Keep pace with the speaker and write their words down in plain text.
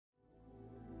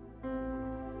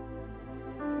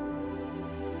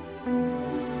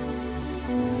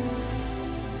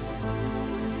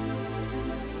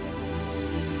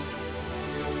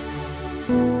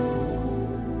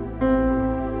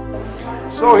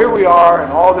So here we are,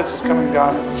 and all this is coming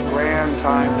down to this grand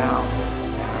time now.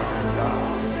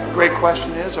 And the great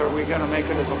question is, are we going to make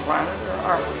it as a planet, or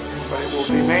aren't we? But it will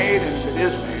be made, and if it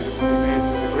is made, it will be made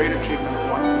through the great achievement of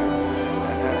one thing,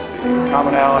 and that's the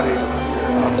commonality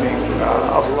of being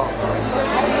of love.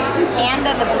 Hand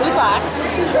of the blue box.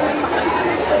 1,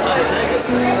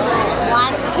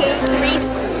 2, 3,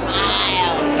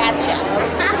 smile. Gotcha.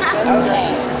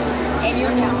 Okay. And your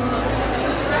count.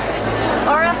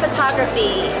 Aura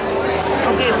photography.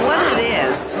 Okay, what it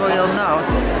is, so you'll know.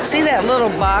 See that little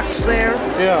box there?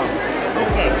 Yeah.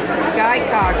 Okay, Guy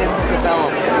Coggins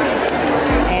developed this.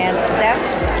 And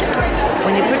that's,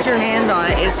 when you put your hand on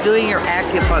it, it's doing your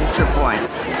acupuncture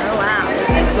points. Oh, wow.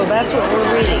 And so that's what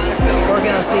we're reading. We're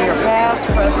going to see your past,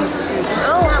 present, future.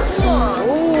 Oh, how cool.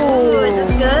 Ooh. Is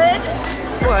this good?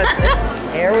 What?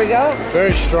 Here we go.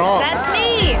 Very strong. That's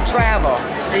me. Travel.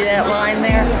 See that line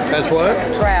there? That's what?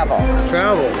 Travel.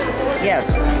 Travel.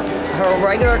 Yes. Her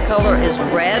regular color is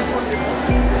red.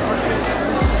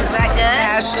 Is that good?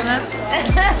 Passionate.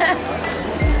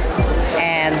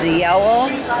 And the yellow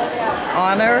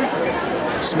on her,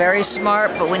 she's very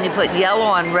smart, but when you put yellow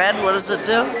on red, what does it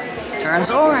do?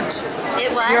 Turns orange.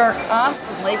 It what? You're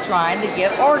constantly trying to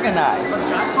get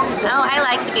organized. Oh, I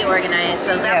like to be organized,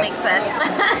 so that makes sense.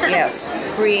 Yes.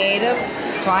 Creative,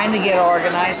 trying to get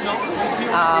organized.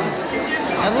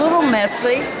 A little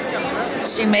messy.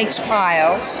 She makes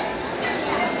piles.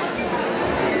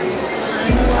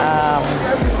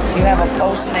 You have a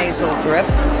post-nasal drip.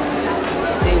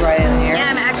 See right in here. Yeah,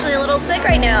 I'm actually a little sick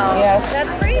right now. Yes.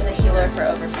 That's crazy. I've been a healer for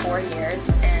over 4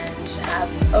 years and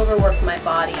have overworked my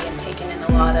body and taken in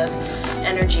a lot of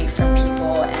energy from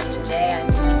people, and today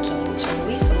I'm seeking to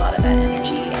release a lot of that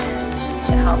energy and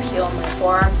to help heal my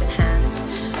forearms and hands,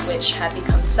 which have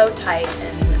become so tight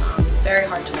and very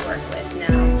hard to work with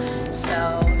now.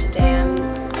 So today I'm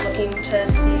looking to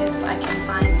see if I can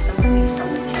find some relief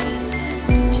from the pain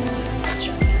and continue my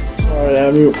journey as a healer. All right,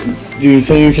 Abby, do you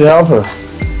think you can help her?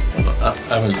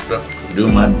 I will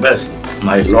do my best.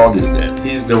 My Lord is there.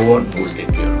 He's the one who will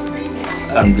take care of me.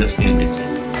 I'm just in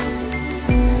between.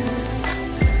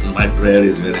 My prayer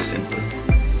is very simple.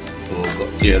 Oh,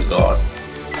 God, dear God,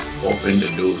 open the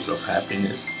doors of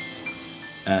happiness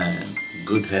and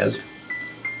good health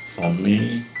for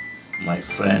me, my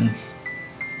friends,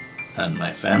 and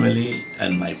my family,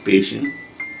 and my patient.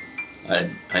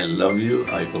 I love you,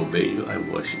 I obey you, I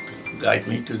worship you. Guide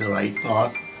me to the right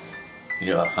path.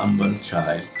 Your humble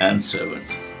child and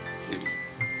servant, Eddie.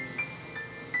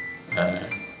 And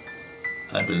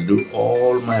I will do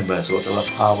all my best, whatever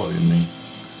power in me.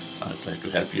 I'll try to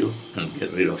help you and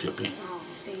get rid of your pain. Oh,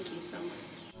 thank you so much.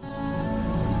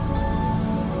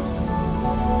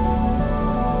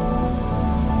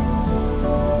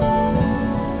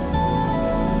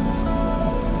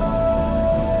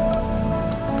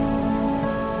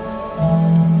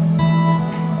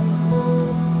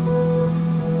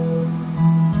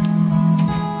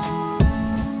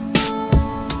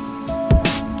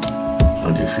 How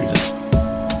do you feel?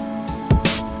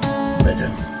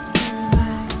 Better?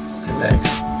 Relax.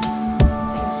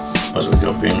 Most of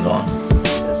your pain gone.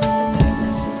 Feels like the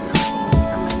tightness is melting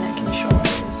from my neck and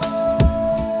shoulders.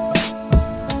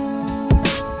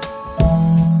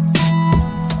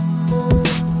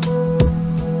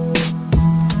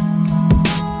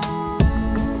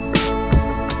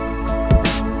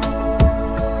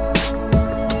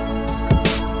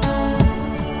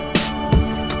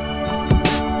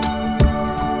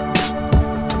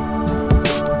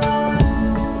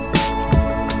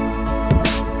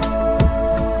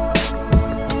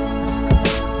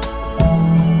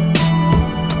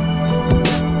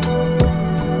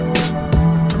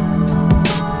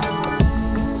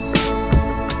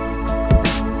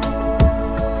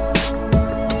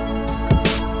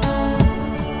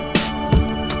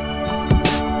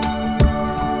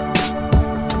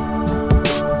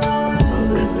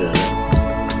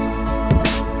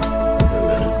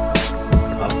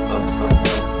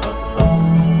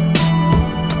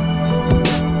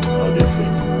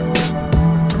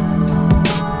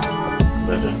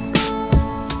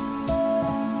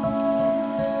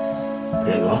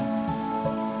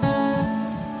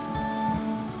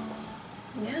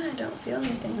 Yeah, I don't feel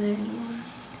anything there anymore.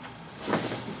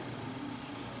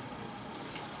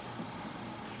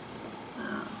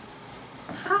 Wow.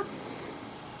 Ha!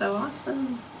 So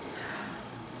awesome.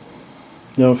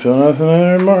 You don't feel nothing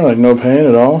there anymore? Like no pain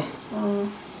at all? Well,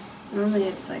 normally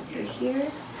it's like through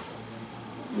here,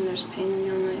 and there's pain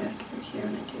normally like through here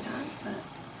when I do that, but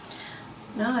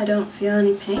no, I don't feel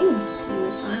any pain in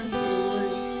this arm anymore.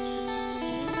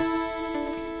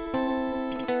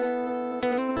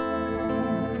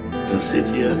 can sit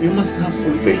here. You must have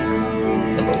full faith,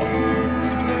 number one.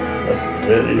 That's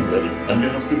very, very, and you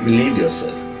have to believe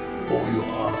yourself, who you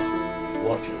are,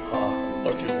 what you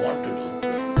want to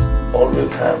do.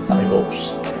 Always have high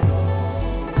hopes.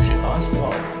 If you ask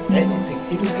God anything,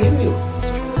 He will give you.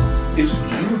 If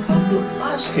you have to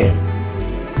ask Him.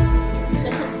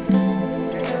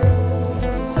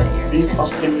 Be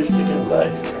optimistic in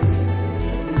life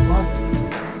and be positive.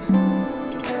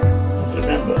 And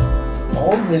remember,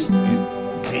 always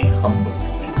be humble to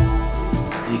people.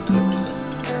 Be good to them.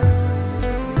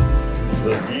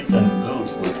 Your deeds and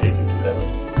goods will take you to heaven.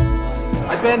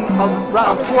 I've been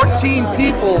around 14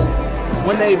 people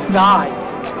when they've died.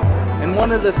 And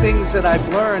one of the things that I've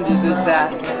learned is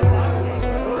that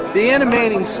the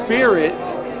animating spirit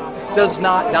does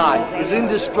not die, is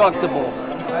indestructible.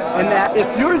 And that if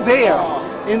you're there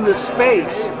in the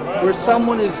space where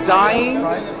someone is dying,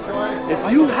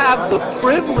 if you have the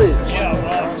privilege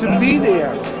to be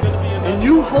there and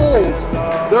you hold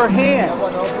their hand,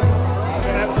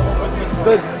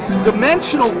 the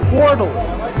dimensional portal,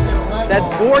 that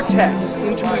vortex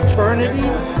into eternity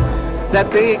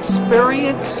that they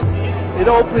experience, it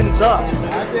opens up.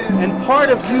 And part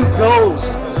of you goes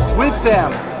with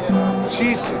them.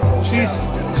 She's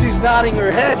nodding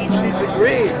her head. She's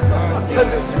agreeing because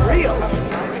it's real.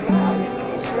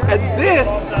 And this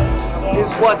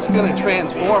is what's going to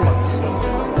transform us.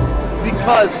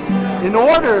 Because in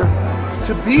order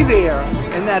to be there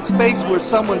in that space where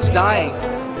someone's dying,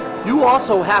 you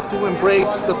also have to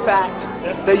embrace the fact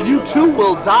that you too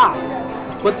will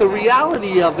die. But the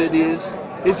reality of it is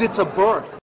it's a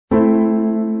birth.